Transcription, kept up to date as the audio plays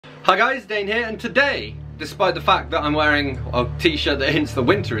Hi guys, Dane here, and today, despite the fact that I'm wearing a t-shirt that hints the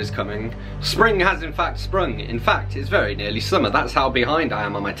winter is coming, spring has in fact sprung. In fact, it's very nearly summer. That's how behind I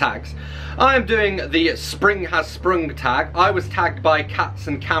am on my tags. I am doing the spring has sprung tag. I was tagged by Cats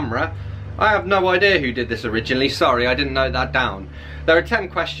and Camera. I have no idea who did this originally. Sorry, I didn't note that down. There are 10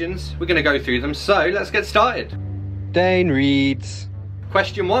 questions. We're going to go through them, so let's get started. Dane reads.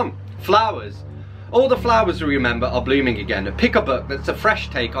 Question 1. Flowers. All the flowers we remember are blooming again. Pick a book that's a fresh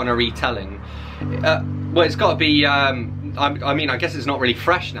take on a retelling. Well, it's got to be, I mean, I guess it's not really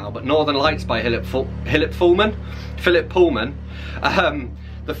fresh now, but Northern Lights by Philip Pullman.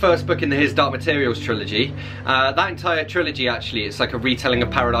 The first book in the His Dark Materials trilogy. That entire trilogy, actually, it's like a retelling of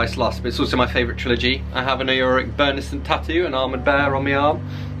Paradise Lost, but it's also my favourite trilogy. I have an Ulrich Bernison tattoo, an armoured bear on my arm.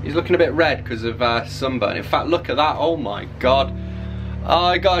 He's looking a bit red because of sunburn. In fact, look at that, oh my god. Oh,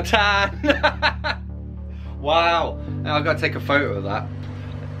 I got a tan! Wow, I've got to take a photo of that.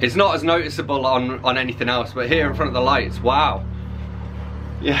 It's not as noticeable on anything else, but here in front of the lights, wow.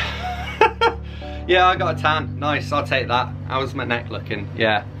 Yeah. Yeah, I got a tan. Nice, I'll take that. How's my neck looking?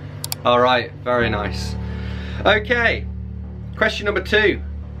 Yeah. Alright, very nice. Okay, question number 2.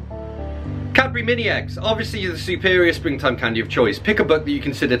 Cadbury Mini Eggs, obviously the superior springtime candy of choice. Pick a book that you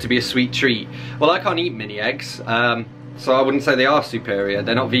consider to be a sweet treat. Well, I can't eat mini eggs, so I wouldn't say they are superior.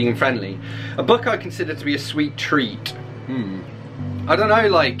 They're not vegan friendly. A book I consider to be a sweet treat. I don't know,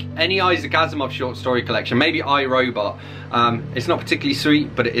 like any Isaac Asimov short story collection. Maybe I, Robot. It's not particularly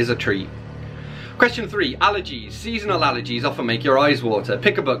sweet, but it is a treat. Question 3. Allergies. Seasonal allergies often make your eyes water.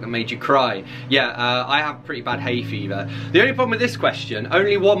 Pick a book that made you cry. Yeah, I have pretty bad hay fever. The only problem with this question,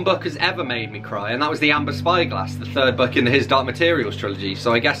 only one book has ever made me cry, and that was The Amber Spyglass, the third book in the His Dark Materials trilogy.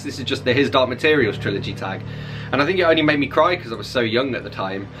 So I guess this is just the His Dark Materials trilogy tag. And I think it only made me cry because I was so young at the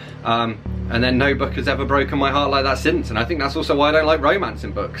time. And then no book has ever broken my heart like that since. And I think that's also why I don't like romance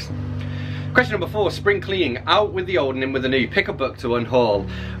in books. Question number 4, spring cleaning. Out with the old and in with the new. Pick a book to unhaul.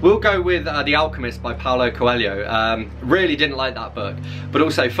 We'll go with The Alchemist by Paulo Coelho. Really didn't like that book. But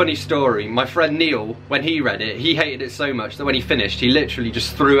also, funny story, my friend Neil, when he read it, he hated it so much that when he finished, he literally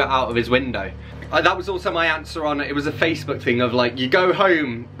just threw it out of his window. That was also my answer on it. It was a Facebook thing of like, you go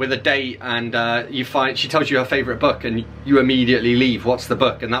home with a date and you find, she tells you her favourite book and you immediately leave. What's the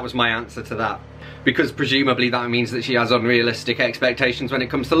book? And that was my answer to that. Because presumably that means that she has unrealistic expectations when it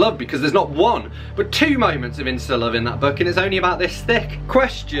comes to love, because there's not one, but 2 moments of insta-love in that book, and it's only about this thick.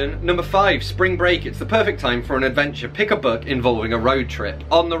 Question number 5, spring break. It's the perfect time for an adventure. Pick a book involving a road trip.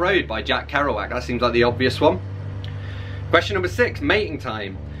 On the Road by Jack Kerouac. That seems like the obvious one. Question number 6, mating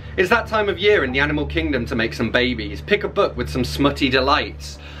time. It's that time of year in the animal kingdom to make some babies. Pick a book with some smutty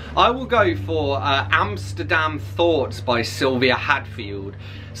delights. I will go for Amsterdam Thoughts by Sylvia Hadfield.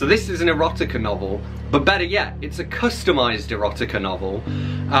 So this is an erotica novel, but better yet, it's a customized erotica novel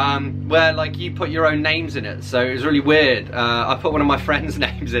where like you put your own names in it. So it was really weird. I put one of my friends'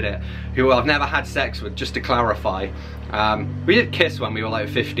 names in it, who I've never had sex with, just to clarify. We did kiss when we were like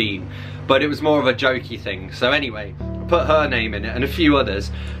 15, but it was more of a jokey thing. So anyway, I put her name in it and a few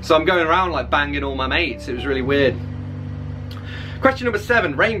others. So I'm going around like banging all my mates. It was really weird. Question number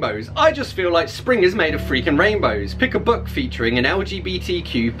 7, rainbows. I just feel like spring is made of freaking rainbows. Pick a book featuring an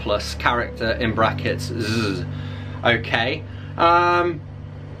LGBTQ plus character in brackets. Zzz. Okay. I'm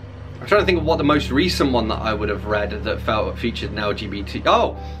trying to think of what the most recent one that I would have read that felt featured an LGBT.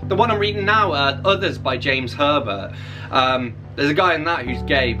 Oh, the one I'm reading now, Others by James Herbert. There's a guy in that who's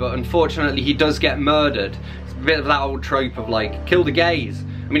gay, but unfortunately he does get murdered. It's a bit of that old trope of like, kill the gays.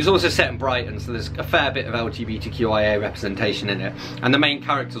 I mean, it's also set in Brighton, so there's a fair bit of LGBTQIA representation in it. And the main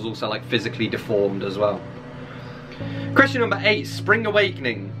character's also like physically deformed as well. Question number 8, Spring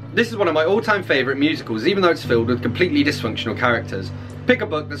Awakening. This is one of my all-time favourite musicals, even though it's filled with completely dysfunctional characters. Pick a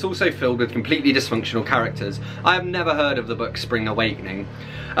book that's also filled with completely dysfunctional characters. I have never heard of the book Spring Awakening.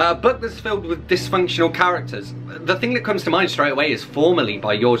 A book that's filled with dysfunctional characters. The thing that comes to mind straight away is Formerly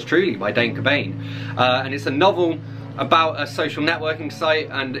by yours truly, by Dane Cobain. And it's a novel about a social networking site,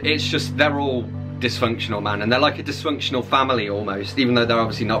 and it's just, they're all dysfunctional, man, and they're like a dysfunctional family almost, even though they're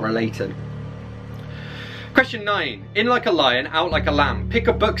obviously not related. Question 9, in like a lion, out like a lamb. Pick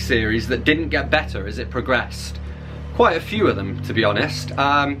a book series that didn't get better as it progressed. Quite a few of them, to be honest.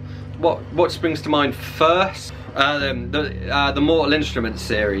 What springs to mind first? The Mortal Instruments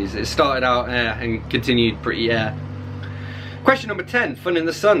series. It started out and continued pretty Question number 10, fun in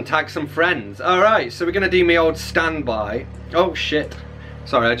the sun, tag some friends. Alright, so we're going to do my old standby. Oh shit.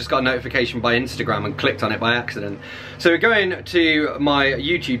 Sorry, I just got a notification by Instagram and clicked on it by accident. So we're going to my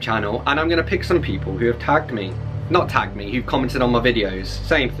YouTube channel and I'm going to pick some people who have tagged me. Not tagged me, who've commented on my videos.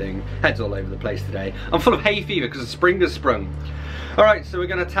 Same thing, heads all over the place today. I'm full of hay fever because spring has sprung. Alright, so we're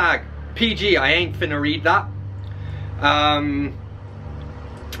going to tag PG, I ain't finna read that.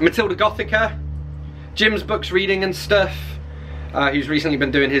 Matilda Gothika, Jim's books reading and stuff. He's recently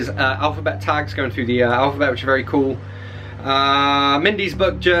been doing his alphabet tags, going through the alphabet, which are very cool. Mindy's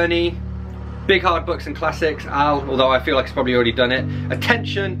book Journey, Big Hard Books and Classics, Al, although I feel like he's probably already done it.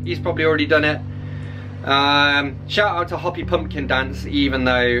 Attention, he's probably already done it. Shout out to Hoppy Pumpkin Dance, even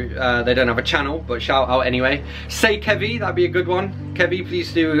though they don't have a channel, but shout out anyway. Say Kevvie, that'd be a good one. Kevvie,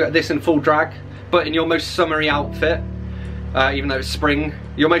 please do this in full drag, but in your most summery outfit, even though it's spring,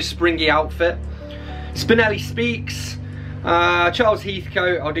 your most springy outfit. Spinelli Speaks, Charles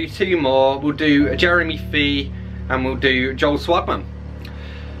Heathcote, I'll do 2 more. We'll do Jeremy Fee, and we'll do Joel Swagman.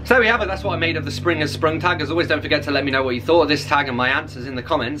 So there we have it, that's what I made of the Spring as Sprung tag. As always, don't forget to let me know what you thought of this tag and my answers in the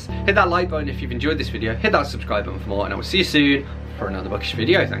comments. Hit that like button if you've enjoyed this video, hit that subscribe button for more, and I will see you soon for another bookish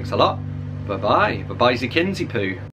video. Thanks a lot. Bye bye. Bye bye, Kinsey poo.